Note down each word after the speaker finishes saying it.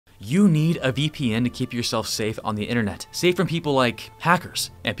You need a VPN to keep yourself safe on the internet, safe from people like hackers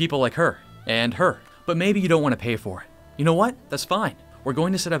and people like her and her. But maybe you don't want to pay for it. You know what? That's fine. We're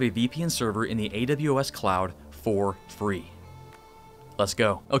going to set up a VPN server in the AWS cloud for free. Let's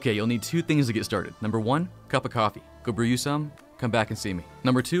go. Okay, you'll need two things to get started. Number one, cup of coffee. Go brew you some, come back and see me.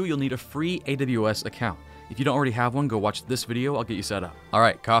 Number two, you'll need a free AWS account. If you don't already have one, go watch this video, I'll get you set up. All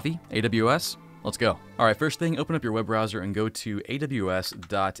right, coffee, AWS, let's go. All right, first thing, open up your web browser and go to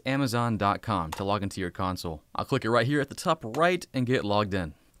aws.amazon.com to log into your console. I'll click it right here at the top right and get logged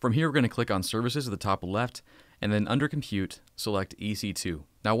in. From here, we're gonna click on Services at the top left, and then under Compute, select EC2.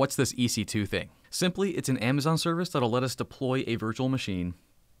 Now, what's this EC2 thing? Simply, it's an Amazon service that'll let us deploy a virtual machine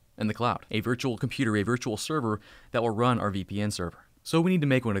in the cloud, a virtual computer, a virtual server that will run our VPN server. So we need to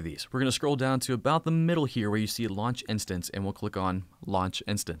make one of these. We're gonna scroll down to about the middle here where you see Launch Instance, and we'll click on Launch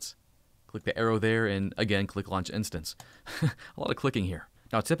Instance. Click the arrow there, and again, click Launch Instance. A lot of clicking here.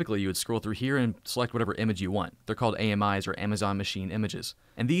 Now, typically, you would scroll through here and select whatever image you want. They're called AMIs, or Amazon Machine Images.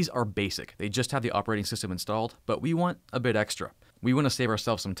 And these are basic. They just have the operating system installed, but we want a bit extra. We want to save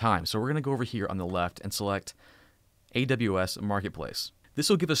ourselves some time, so we're going to go over here on the left and select AWS Marketplace. This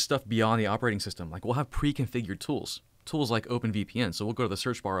will give us stuff beyond the operating system, like we'll have pre-configured tools like OpenVPN. So we'll go to the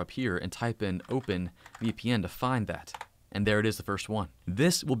search bar up here and type in OpenVPN to find that. And there it is, the first one.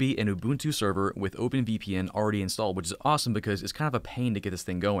 This will be an Ubuntu server with OpenVPN already installed, which is awesome because it's kind of a pain to get this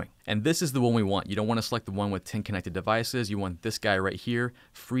thing going. And this is the one we want. You don't want to select the one with 10 connected devices. You want this guy right here,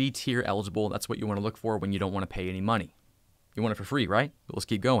 free tier eligible. That's what you want to look for when you don't want to pay any money. You want it for free, right? But let's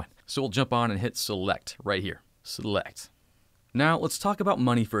keep going. So we'll jump on and hit select right here. Select. Now, let's talk about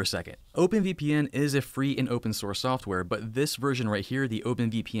money for a second. OpenVPN is a free and open source software, but this version right here, the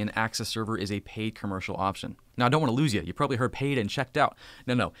OpenVPN Access Server, is a paid commercial option. Now, I don't want to lose you. You probably heard paid and checked out.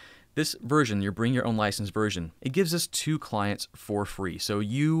 No. This version, your bring your own license version, it gives us 2 clients for free. So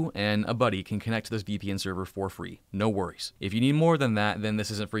you and a buddy can connect to this VPN server for free. No worries. If you need more than that, then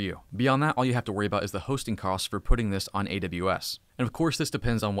this isn't for you. Beyond that, all you have to worry about is the hosting costs for putting this on AWS. And of course, this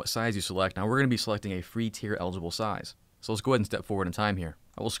depends on what size you select. Now, we're going to be selecting a free tier eligible size. So let's go ahead and step forward in time here.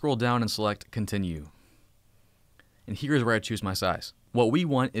 I will scroll down and select Continue. And here's where I choose my size. What we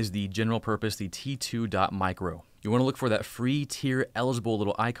want is the general purpose, the T2.micro. You want to look for that free tier eligible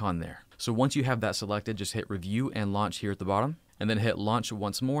little icon there. So once you have that selected, just hit Review and Launch here at the bottom, and then hit Launch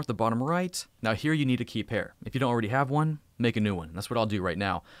once more at the bottom right. Now here you need a key pair. If you don't already have one, make a new one. That's what I'll do right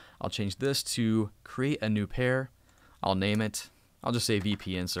now. I'll change this to Create a New Pair. I'll name it. I'll just say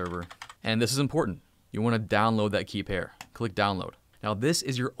VPN Server. And this is important. You want to download that key pair. Click Download. Now this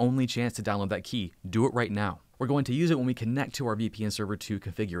is your only chance to download that key. Do it right now. We're going to use it when we connect to our VPN server to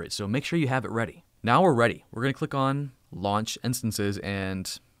configure it, so make sure you have it ready. Now we're ready. We're going to click on Launch Instances and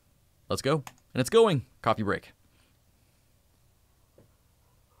let's go. And it's going. Coffee break.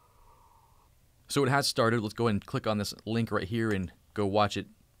 So it has started. Let's go ahead and click on this link right here and go watch it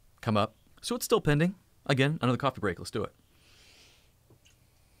come up. So it's still pending. Again, another coffee break. Let's do it.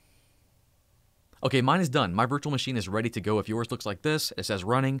 Okay, mine is done. My virtual machine is ready to go. If yours looks like this, it says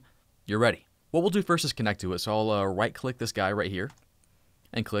running, you're ready. What we'll do first is connect to it. So I'll right-click this guy right here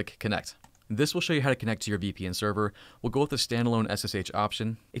and click Connect. This will show you how to connect to your VPN server. We'll go with the standalone SSH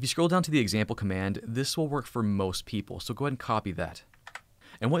option. If you scroll down to the example command, this will work for most people. So go ahead and copy that.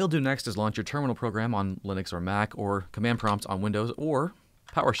 And what you'll do next is launch your terminal program on Linux or Mac, or command prompt on Windows, or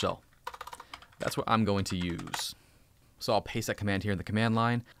PowerShell. That's what I'm going to use. So I'll paste that command here in the command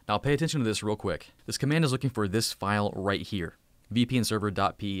line. Now pay attention to this real quick. This command is looking for this file right here,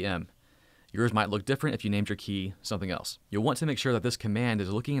 vpnserver.pem. Yours might look different if you named your key something else. You'll want to make sure that this command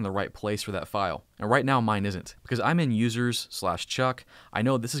is looking in the right place for that file. And right now mine isn't. Because I'm in users/chuck, I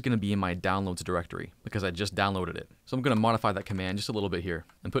know this is going to be in my downloads directory because I just downloaded it. So I'm going to modify that command just a little bit here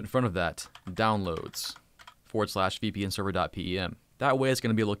and put in front of that downloads/vpnserver.pem. That way it's going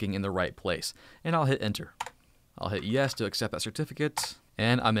to be looking in the right place. And I'll hit enter. I'll hit yes to accept that certificate,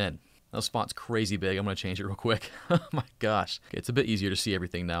 and I'm in. This font's crazy big. I'm going to change it real quick. Oh my gosh. Okay, it's a bit easier to see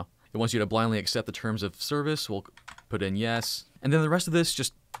everything now. It wants you to blindly accept the terms of service. We'll put in yes. And then the rest of this,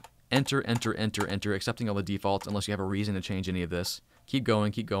 just enter, enter, enter, enter, accepting all the defaults unless you have a reason to change any of this. Keep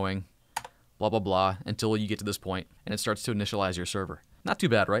going, blah, blah, blah, until you get to this point, and it starts to initialize your server. Not too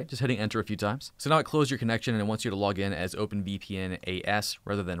bad, right? Just hitting enter a few times. So now it closed your connection and it wants you to log in as OpenVPN AS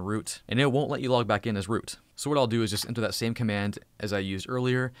rather than root, and it won't let you log back in as root. So what I'll do is just enter that same command as I used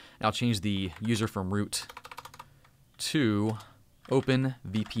earlier, and I'll change the user from root to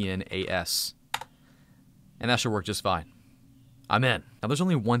OpenVPN AS. And that should work just fine. I'm in. Now there's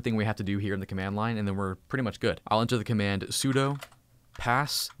only one thing we have to do here in the command line, and then we're pretty much good. I'll enter the command sudo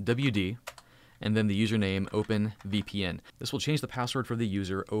passwd, and then the username OpenVPN. This will change the password for the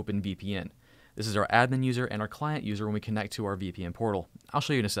user OpenVPN. This is our admin user and our client user when we connect to our VPN portal. I'll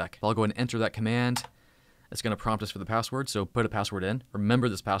show you in a sec. I'll go ahead and enter that command. It's going to prompt us for the password, so put a password in. Remember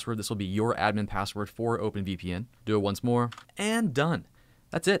this password. This will be your admin password for OpenVPN. Do it once more, and done.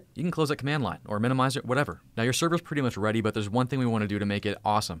 That's it. You can close that command line or minimize it, whatever. Now your server's pretty much ready, but there's one thing we want to do to make it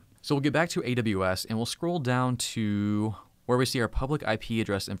awesome. So we'll get back to AWS and we'll scroll down to where we see our public IP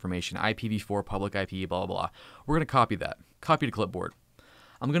address information, IPv4, public IP, blah, blah, blah. We're going to copy that. Copy to clipboard.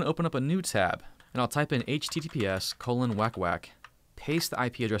 I'm going to open up a new tab and I'll type in https:// paste the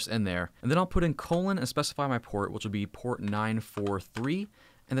IP address in there, and then I'll put in colon and specify my port, which will be port 943,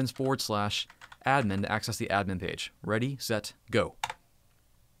 and then /admin to access the admin page. Ready, set, go.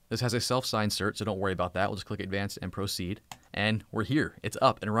 This has a self-signed cert, so don't worry about that. We'll just click advanced and proceed. And we're here. It's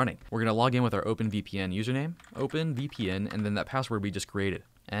up and running. We're going to log in with our OpenVPN username, OpenVPN, and then that password we just created.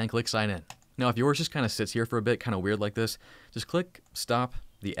 And click sign in. Now, if yours just kind of sits here for a bit, kind of weird like this, just click stop,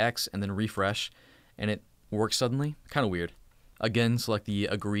 the X, and then refresh, and it works suddenly. Kind of weird. Again, select the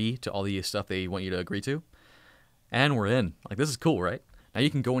agree to all the stuff they want you to agree to. And we're in. Like, this is cool, right? Now,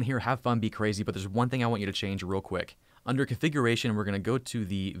 you can go in here, have fun, be crazy, but there's one thing I want you to change real quick. Under configuration, we're going to go to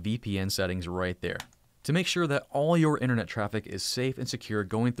the VPN settings right there. To make sure that all your internet traffic is safe and secure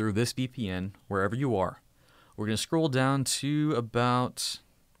going through this VPN, wherever you are, we're going to scroll down to about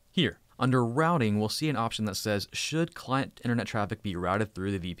here. Under routing, we'll see an option that says, should client internet traffic be routed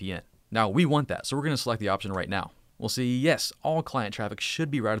through the VPN? Now, we want that, so we're going to select the option right now. We'll see, yes, all client traffic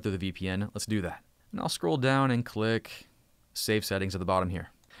should be routed through the VPN. Let's do that. And I'll scroll down and click Save Settings at the bottom here.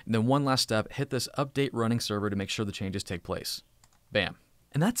 And then one last step, hit this Update Running Server to make sure the changes take place. Bam.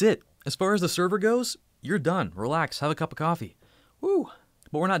 And that's it. As far as the server goes, you're done. Relax, have a cup of coffee. Woo!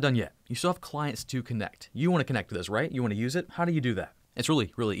 But we're not done yet. You still have clients to connect. You want to connect to this, right? You want to use it? How do you do that? It's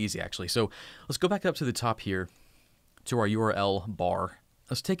really, really easy, actually. So let's go back up to the top here to our URL bar.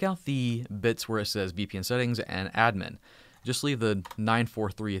 Let's take out the bits where it says VPN settings and admin. Just leave the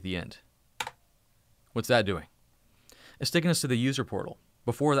 943 at the end. What's that doing? It's taking us to the user portal.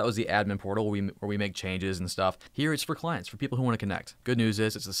 Before, that was the admin portal where we make changes and stuff. Here, it's for clients, for people who want to connect. Good news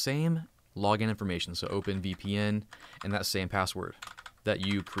is it's the same login information, so OpenVPN and that same password that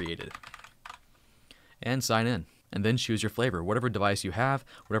you created. And sign in. And then choose your flavor. Whatever device you have,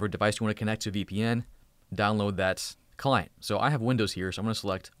 whatever device you want to connect to VPN, download that client. So I have Windows here, so I'm going to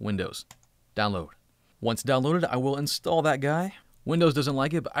select Windows. Download. Once downloaded, I will install that guy. Windows doesn't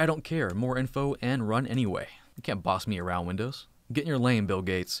like it, but I don't care. More info and run anyway. You can't boss me around, Windows. Get in your lane, Bill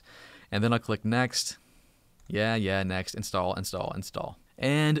Gates. And then I'll click next. Yeah, next. Install, install, install.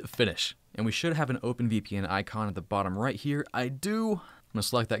 And finish. And we should have an OpenVPN icon at the bottom right here. I do. I'm going to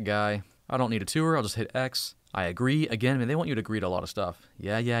select that guy. I don't need a tour. I'll just hit X. I agree. Again, I mean, they want you to agree to a lot of stuff.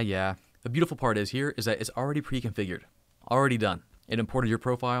 Yeah. The beautiful part is here is that it's already pre-configured. Already done. It imported your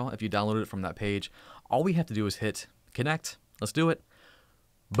profile if you downloaded it from that page. All we have to do is hit connect. Let's do it.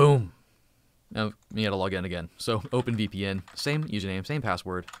 Boom. Now, you gotta log in again. So OpenVPN, same username, same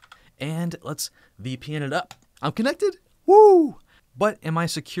password. And let's VPN it up. I'm connected. Woo! But am I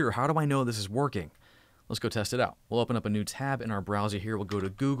secure? How do I know this is working? Let's go test it out. We'll open up a new tab in our browser here. We'll go to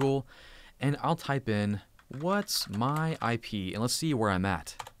Google and I'll type in what's my IP and let's see where I'm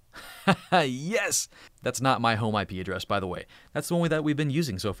at. Yes! That's not my home IP address, by the way. That's the one that we've been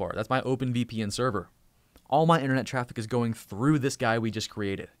using so far. That's my OpenVPN server. All my internet traffic is going through this guy we just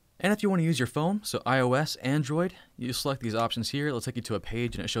created. And if you want to use your phone, so iOS, Android, you select these options here. It'll take you to a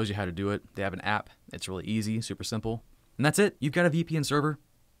page and it shows you how to do it. They have an app. It's really easy, super simple. And that's it. You've got a VPN server.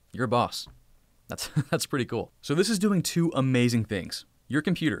 You're a boss. That's pretty cool. So this is doing two amazing things. Your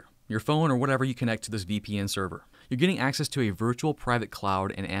computer, your phone, or whatever you connect to this VPN server. You're getting access to a virtual private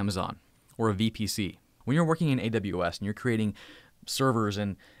cloud in Amazon, or a VPC. When you're working in AWS and you're creating servers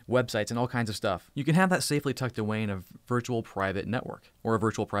and websites and all kinds of stuff, you can have that safely tucked away in a virtual private network or a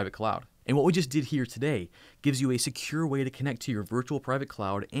virtual private cloud. And what we just did here today gives you a secure way to connect to your virtual private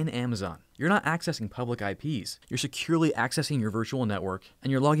cloud in Amazon. You're not accessing public IPs. You're securely accessing your virtual network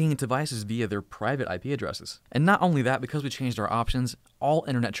and you're logging into devices via their private IP addresses. And not only that, because we changed our options, all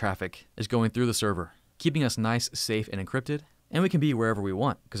internet traffic is going through the server, keeping us nice, safe, and encrypted. And we can be wherever we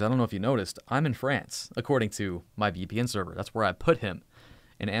want, because I don't know if you noticed, I'm in France, according to my VPN server. That's where I put him,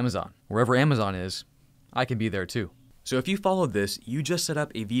 in Amazon. Wherever Amazon is, I can be there too. So if you followed this, you just set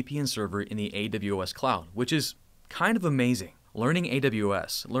up a VPN server in the AWS cloud, which is kind of amazing. Learning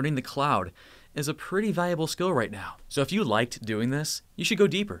AWS, learning the cloud, is a pretty valuable skill right now. So if you liked doing this, you should go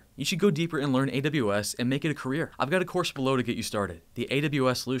deeper. You should go deeper and learn AWS and make it a career. I've got a course below to get you started, the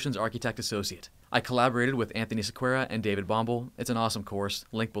AWS Solutions Architect Associate. I collaborated with Anthony Sequeira and David Bombal. It's an awesome course,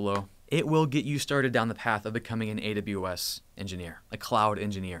 link below. it will get you started down the path of becoming an AWS engineer, a cloud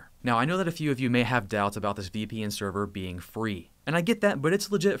engineer. Now, I know that a few of you may have doubts about this VPN server being free. And I get that, but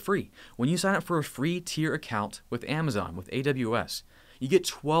it's legit free. When you sign up for a free tier account with Amazon, with AWS, you get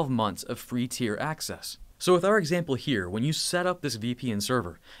 12 months of free tier access. So with our example here, when you set up this VPN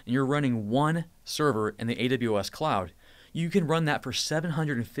server and you're running one server in the AWS cloud, you can run that for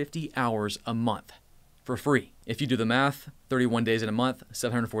 750 hours a month for free. If you do the math, 31 days in a month,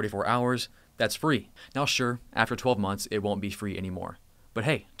 744 hours, that's free. Now sure, after 12 months, it won't be free anymore. But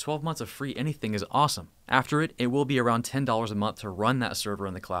hey, 12 months of free anything is awesome. After it, it will be around $10 a month to run that server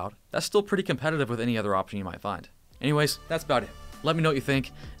in the cloud. That's still pretty competitive with any other option you might find. Anyways, that's about it. Let me know what you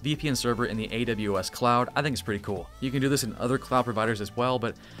think. VPN server in the AWS cloud, I think it's pretty cool. You can do this in other cloud providers as well,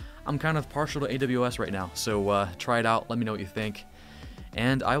 but I'm kind of partial to AWS right now. So try it out, let me know what you think,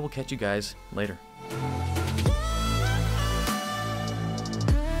 and I will catch you guys later.